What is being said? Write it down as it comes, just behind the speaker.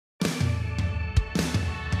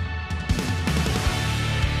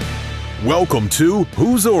Welcome to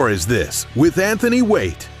Whose Or Is This with Anthony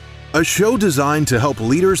Waite, a show designed to help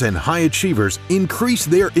leaders and high achievers increase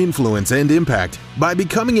their influence and impact by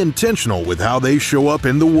becoming intentional with how they show up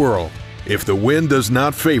in the world. If the wind does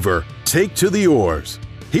not favor, take to the oars.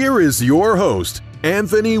 Here is your host,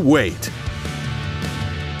 Anthony Waite.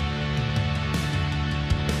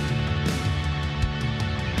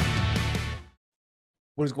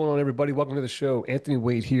 What is going on, everybody? Welcome to the show. Anthony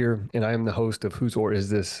Waite here, and I am the host of Whose Or Is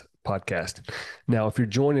This podcast. Now, if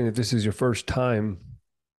this is your first time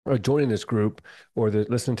or joining this group or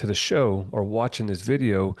listening to the show or watching this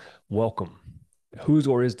video, welcome. Whose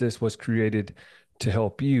Or Is This was created to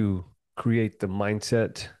help you create the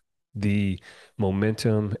mindset, the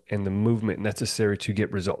momentum, and the movement necessary to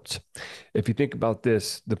get results. If you think about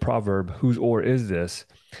this, the proverb, whose oar is this?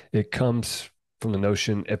 It comes from the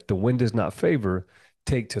notion, if the wind does not favor,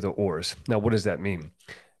 take to the oars. Now, what does that mean?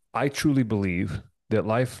 I truly believe that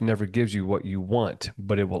life never gives you what you want,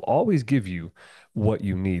 but it will always give you what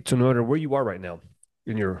you need. So no matter where you are right now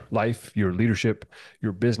in your life, your leadership,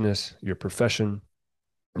 your business, your profession,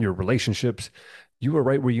 your relationships, you are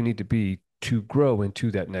right where you need to be to grow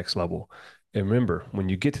into that next level. And remember, when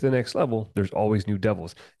you get to the next level, there's always new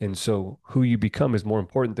devils. And so who you become is more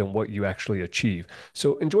important than what you actually achieve.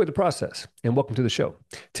 So enjoy the process and welcome to the show.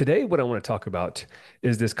 Today, what I want to talk about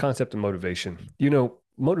is this concept of motivation. You know,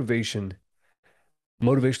 motivational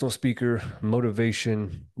speaker,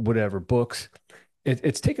 motivation, whatever, books,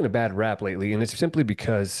 it's taken a bad rap lately. And it's simply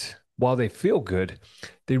because while they feel good,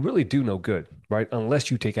 they really do no good, right?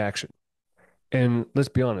 Unless you take action. And let's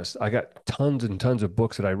be honest, I got tons and tons of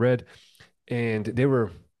books that I read, and they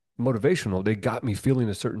were motivational. They got me feeling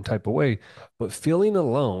a certain type of way, but feeling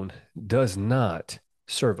alone does not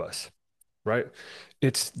serve us, right?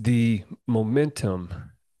 It's the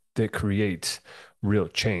momentum that creates real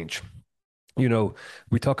change. You know,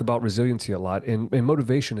 we talk about resiliency a lot, and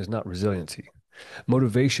motivation is not resiliency.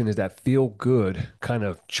 Motivation is that feel good kind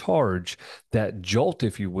of charge, that jolt,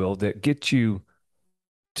 if you will, that gets you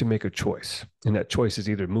to make a choice. And that choice is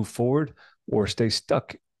either move forward or stay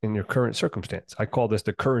stuck in your current circumstance. I call this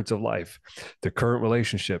the currents of life, the current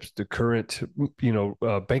relationships, the current,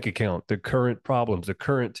 bank account, the current problems, the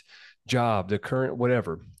current job, the current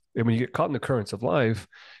whatever. And when you get caught in the currents of life,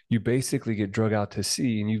 you basically get drug out to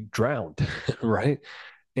sea and you drowned, right?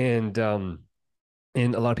 And a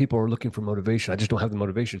lot of people are looking for motivation. I just don't have the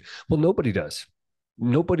motivation. Well, nobody does.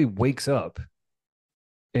 Nobody wakes up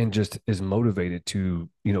and just is motivated to,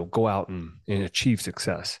 go out and achieve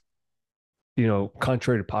success.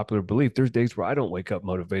 Contrary to popular belief, there's days where I don't wake up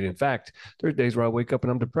motivated. In fact, there's days where I wake up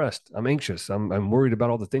and I'm depressed. I'm anxious. I'm worried about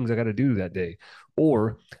all the things I got to do that day.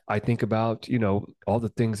 Or I think about, all the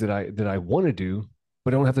things that I want to do,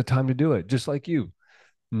 but I don't have the time to do it. Just like you.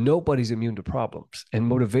 Nobody's immune to problems, and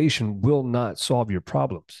motivation will not solve your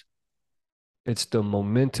problems. It's the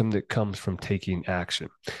momentum that comes from taking action.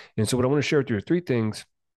 And so what I want to share with you are three things,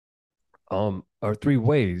 are three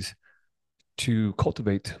ways to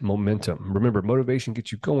cultivate momentum. Remember, motivation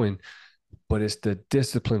gets you going, but it's the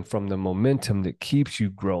discipline from the momentum that keeps you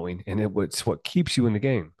growing, and it's what keeps you in the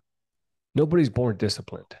game. Nobody's born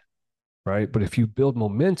disciplined, right? But if you build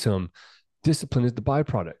momentum, discipline is the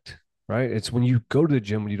byproduct, right? It's when you go to the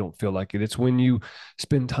gym when you don't feel like it. It's when you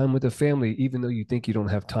spend time with the family, even though you think you don't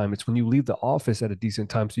have time. It's when you leave the office at a decent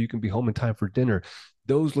time so you can be home in time for dinner.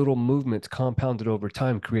 Those little movements compounded over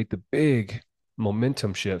time create the big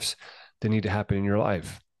momentum shifts that need to happen in your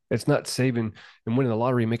life. It's not saving and winning the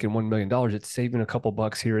lottery, making $1 million. It's saving a couple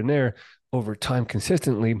bucks here and there over time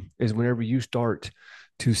consistently is whenever you start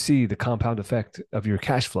to see the compound effect of your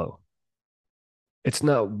cash flow. It's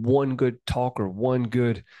not one good talk or one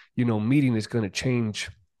good, meeting that's going to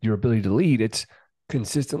change your ability to lead. It's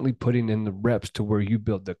consistently putting in the reps to where you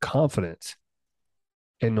build the confidence.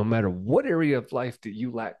 And no matter what area of life that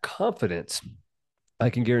you lack confidence,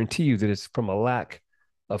 I can guarantee you that it's from a lack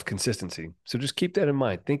of consistency. So just keep that in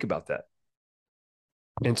mind. Think about that.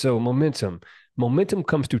 And so momentum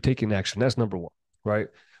comes through taking action. That's number one, right?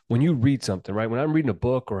 When you read something, right? When I'm reading a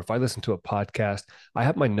book or if I listen to a podcast, I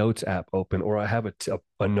have my notes app open or I have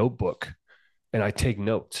a notebook and I take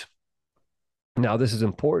notes. Now, this is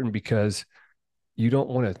important because you don't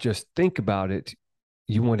want to just think about it.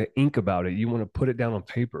 You want to ink about it. You want to put it down on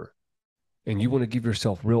paper and you want to give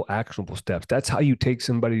yourself real actionable steps. That's how you take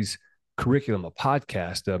somebody's curriculum, a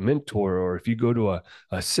podcast, a mentor, or if you go to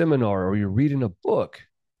a seminar or you're reading a book,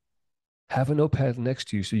 have a notepad next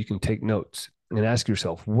to you so you can take notes and ask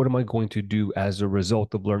yourself, what am I going to do as a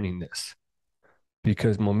result of learning this?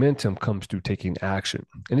 Because momentum comes through taking action.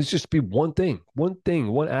 And it's just be one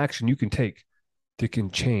action you can take that can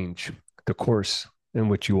change the course in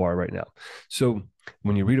which you are right now. So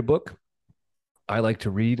when you read a book, I like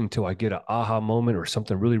to read until I get an aha moment or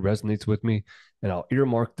something really resonates with me, and I'll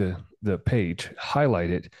earmark the page, highlight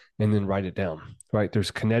it, and then write it down. Right?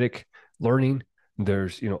 There's kinetic learning,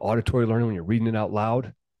 there's auditory learning when you're reading it out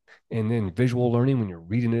loud, and then visual learning when you're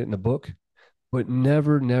reading it in the book. But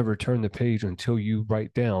never turn the page until you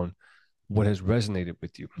write down what has resonated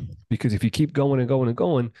with you. Because if you keep going and going and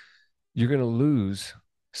going, you're going to lose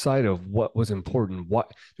sight of what was important.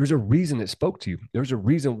 What there's a reason it spoke to you. There's a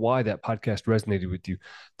reason why that podcast resonated with you.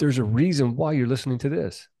 There's a reason why you're listening to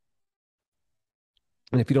this.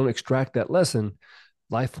 And if you don't extract that lesson,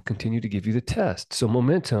 life will continue to give you the test. So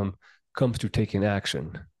momentum comes through taking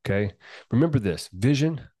action. Okay. Remember this: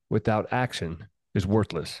 vision without action is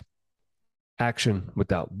worthless. Action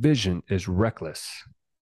without vision is reckless.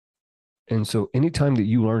 And so anytime that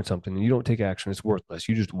you learn something and you don't take action, it's worthless.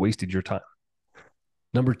 You just wasted your time.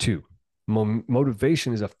 Number two,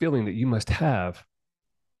 motivation is a feeling that you must have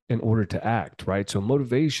in order to act, right? So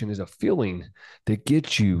motivation is a feeling that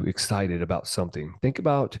gets you excited about something. Think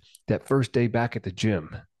about that first day back at the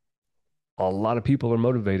gym. A lot of people are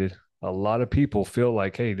motivated. A lot of people feel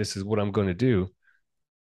like, hey, this is what I'm going to do.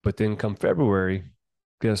 But then come February,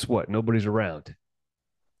 guess what? Nobody's around.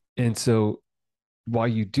 And so while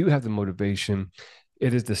you do have the motivation,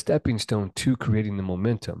 it is the stepping stone to creating the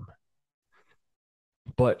momentum.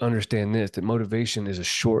 But understand this, that motivation is a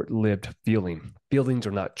short-lived feeling. Feelings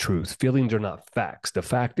are not truth. Feelings are not facts. The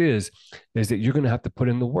fact is that you're going to have to put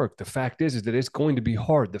in the work. The fact is that it's going to be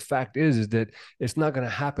hard. The fact is that it's not going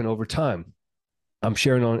to happen over time. I'm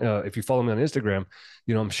sharing on, if you follow me on Instagram,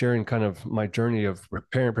 I'm sharing kind of my journey of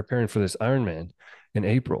preparing for this Ironman in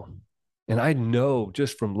April. And I know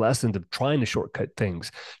just from lessons of trying to shortcut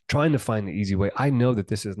things, trying to find the easy way, I know that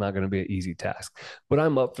this is not going to be an easy task, but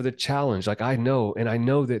I'm up for the challenge. Like I know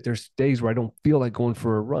that there's days where I don't feel like going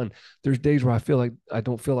for a run. There's days where I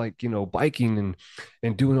don't feel like, biking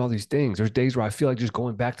and doing all these things. There's days where I feel like just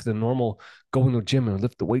going back to the normal, going to the gym and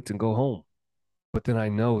lift the weights and go home. But then I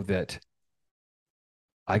know that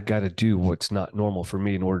I got to do what's not normal for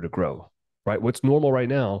me in order to grow, right? What's normal right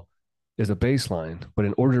now is a baseline, but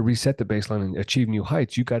in order to reset the baseline and achieve new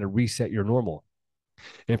heights, you got to reset your normal.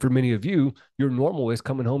 And for many of you, your normal is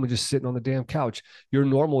coming home and just sitting on the damn couch. Your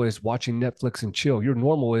normal is watching Netflix and chill. Your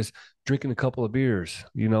normal is drinking a couple of beers,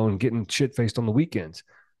 and getting shit faced on the weekends.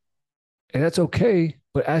 And that's okay.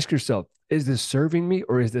 But ask yourself, is this serving me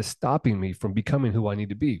or is this stopping me from becoming who I need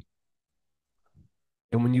to be?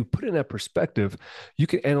 And when you put in that perspective, you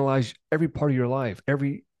can analyze every part of your life,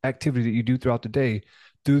 every activity that you do throughout the day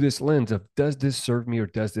through this lens of, does this serve me or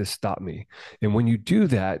does this stop me? And when you do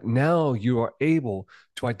that, now you are able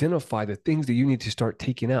to identify the things that you need to start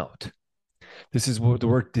taking out. This is where the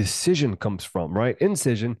word decision comes from, right?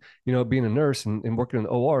 Incision, being a nurse and working in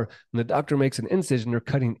the OR, when the doctor makes an incision, they're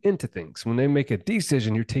cutting into things. When they make a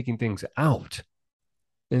decision, you're taking things out.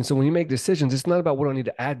 And so when you make decisions, it's not about what I need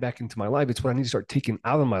to add back into my life. It's what I need to start taking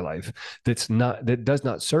out of my life that does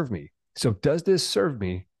not serve me. So does this serve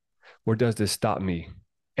me or does this stop me?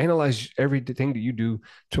 Analyze everything that you do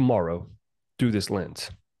tomorrow through this lens.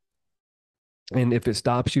 And if it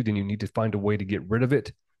stops you, then you need to find a way to get rid of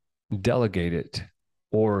it, delegate it,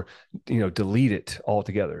 or delete it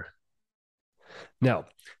altogether. Now,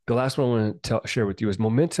 the last one I want to share with you is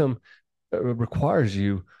momentum requires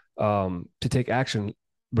you to take action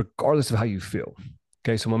regardless of how you feel.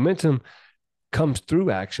 Okay, so momentum comes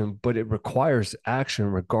through action, but it requires action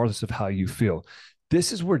regardless of how you feel.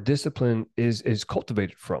 This is where discipline is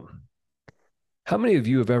cultivated from. How many of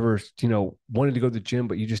you have ever, wanted to go to the gym,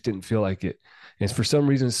 but you just didn't feel like it? And for some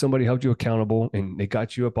reason, somebody held you accountable and they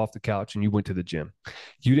got you up off the couch and you went to the gym.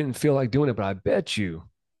 You didn't feel like doing it, but I bet you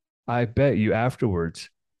afterwards,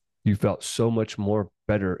 you felt so much more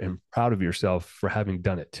better and proud of yourself for having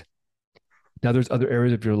done it. Now, there's other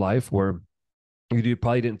areas of your life where you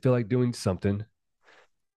probably didn't feel like doing something.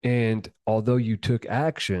 And although you took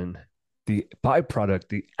action, the byproduct,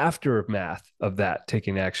 the aftermath of that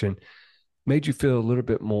taking action made you feel a little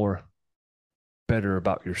bit more better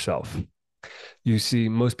about yourself. You see,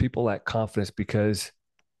 most people lack confidence because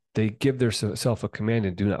they give themselves a command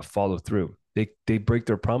and do not follow through. They break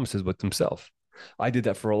their promises with themselves. I did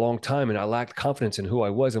that for a long time and I lacked confidence in who I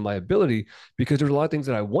was and my ability because there's a lot of things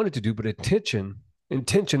that I wanted to do, but intention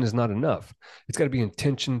is not enough. It's got to be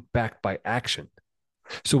intention backed by action.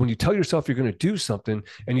 So when you tell yourself you're going to do something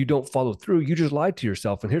and you don't follow through, you just lied to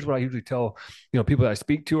yourself. And here's what I usually tell, people that I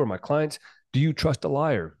speak to or my clients: do you trust a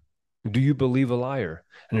liar? Do you believe a liar?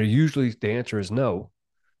 And usually the answer is no.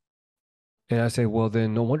 And I say, well,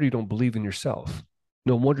 then no wonder you don't believe in yourself.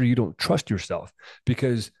 No wonder you don't trust yourself,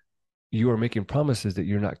 because you are making promises that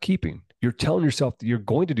you're not keeping. You're telling yourself that you're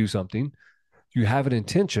going to do something. You have an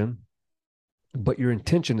intention, but your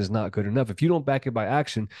intention is not good enough. If you don't back it by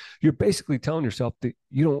action, you're basically telling yourself that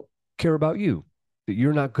you don't care about you, that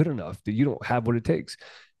you're not good enough, that you don't have what it takes,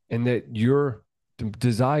 and that your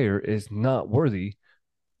desire is not worthy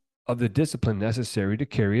of the discipline necessary to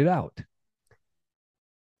carry it out.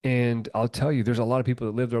 And I'll tell you, there's a lot of people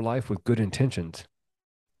that live their life with good intentions,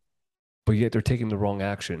 but yet they're taking the wrong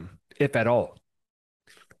action, if at all.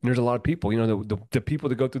 And there's a lot of people, the people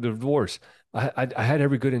that go through the divorce. I had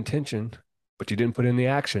every good intention, but you didn't put in the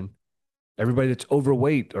action. Everybody that's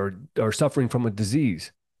overweight or suffering from a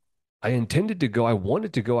disease. I intended to go. I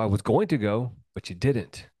wanted to go. I was going to go, but you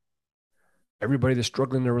didn't. Everybody that's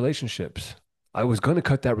struggling in their relationships. I was going to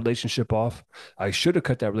cut that relationship off. I should have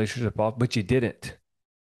cut that relationship off, but you didn't.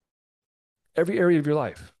 Every area of your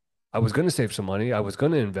life. I was going to save some money. I was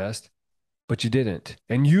going to invest, but you didn't.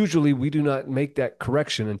 And usually we do not make that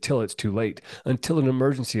correction until it's too late, until an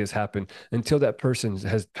emergency has happened, until that person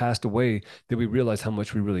has passed away, that we realize how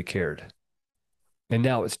much we really cared. And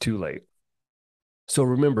now it's too late. So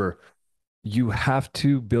remember, you have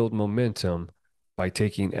to build momentum by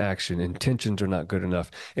taking action. Intentions are not good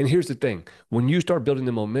enough. And here's the thing. When you start building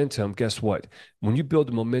the momentum, guess what? When you build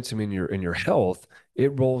the momentum in your health,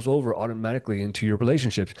 it rolls over automatically into your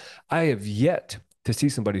relationships. I have yet to see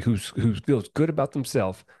somebody who feels good about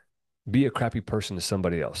themselves be a crappy person to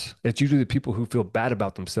somebody else. It's usually the people who feel bad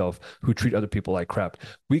about themselves who treat other people like crap.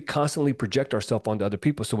 We constantly project ourselves onto other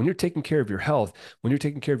people. So when you're taking care of your health, when you're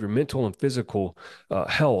taking care of your mental and physical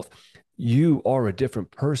health, you are a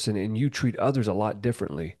different person and you treat others a lot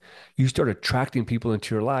differently. You start attracting people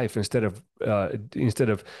into your life instead of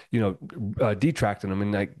detracting them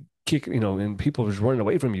and and people just running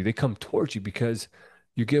away from you. They come towards you because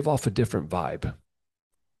you give off a different vibe.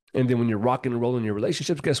 And then when you're rocking and rolling in your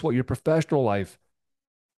relationships, guess what? Your professional life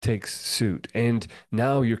takes suit. And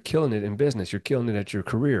now you're killing it in business. You're killing it at your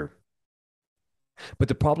career. But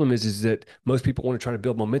the problem is that most people want to try to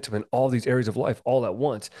build momentum in all these areas of life all at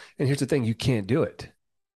once. And here's the thing, you can't do it.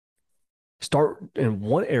 Start in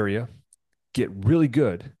one area, get really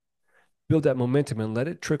good, build that momentum and let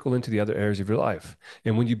it trickle into the other areas of your life.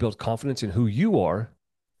 And when you build confidence in who you are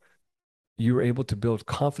able to build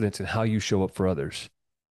confidence in how you show up for others.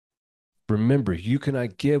 Remember, you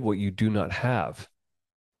cannot give what you do not have.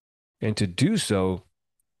 And to do so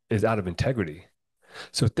is out of integrity.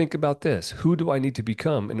 So think about this. Who do I need to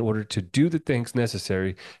become in order to do the things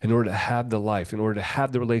necessary, in order to have the life, in order to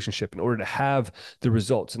have the relationship, in order to have the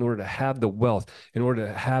results, in order to have the wealth, in order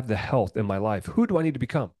to have the health in my life? Who do I need to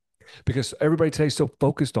become? Because everybody today is so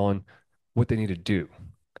focused on what they need to do.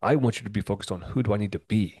 I want you to be focused on who do I need to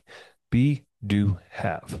be? Be, do,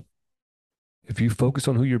 have. If you focus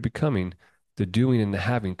on who you're becoming, the doing and the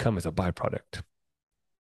having come as a byproduct.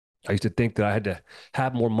 I used to think that I had to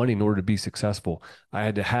have more money in order to be successful. I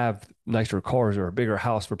had to have nicer cars or a bigger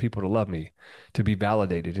house for people to love me, to be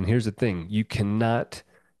validated. And here's the thing, you cannot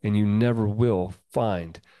and you never will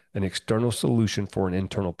find an external solution for an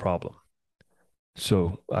internal problem.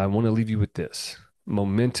 So I want to leave you with this.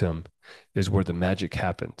 Momentum is where the magic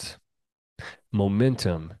happens.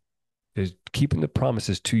 Momentum is keeping the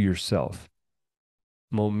promises to yourself.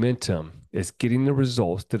 Momentum is getting the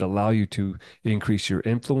results that allow you to increase your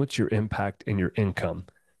influence, your impact, and your income.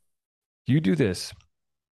 You do this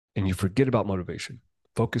and you forget about motivation.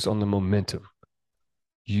 Focus on the momentum.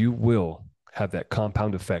 You will have that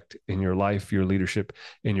compound effect in your life, your leadership,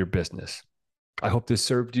 and your business. I hope this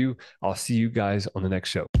served you. I'll see you guys on the next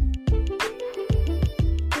show.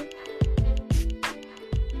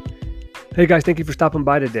 Hey guys, thank you for stopping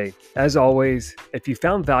by today. As always, if you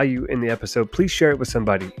found value in the episode, please share it with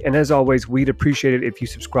somebody. And as always, we'd appreciate it if you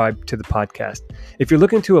subscribe to the podcast. If you're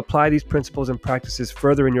looking to apply these principles and practices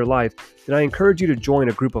further in your life, then I encourage you to join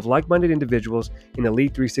a group of like-minded individuals in the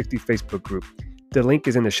Lead 360 Facebook group. The link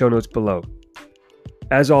is in the show notes below.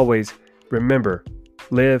 As always, remember,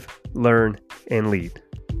 live, learn, and lead.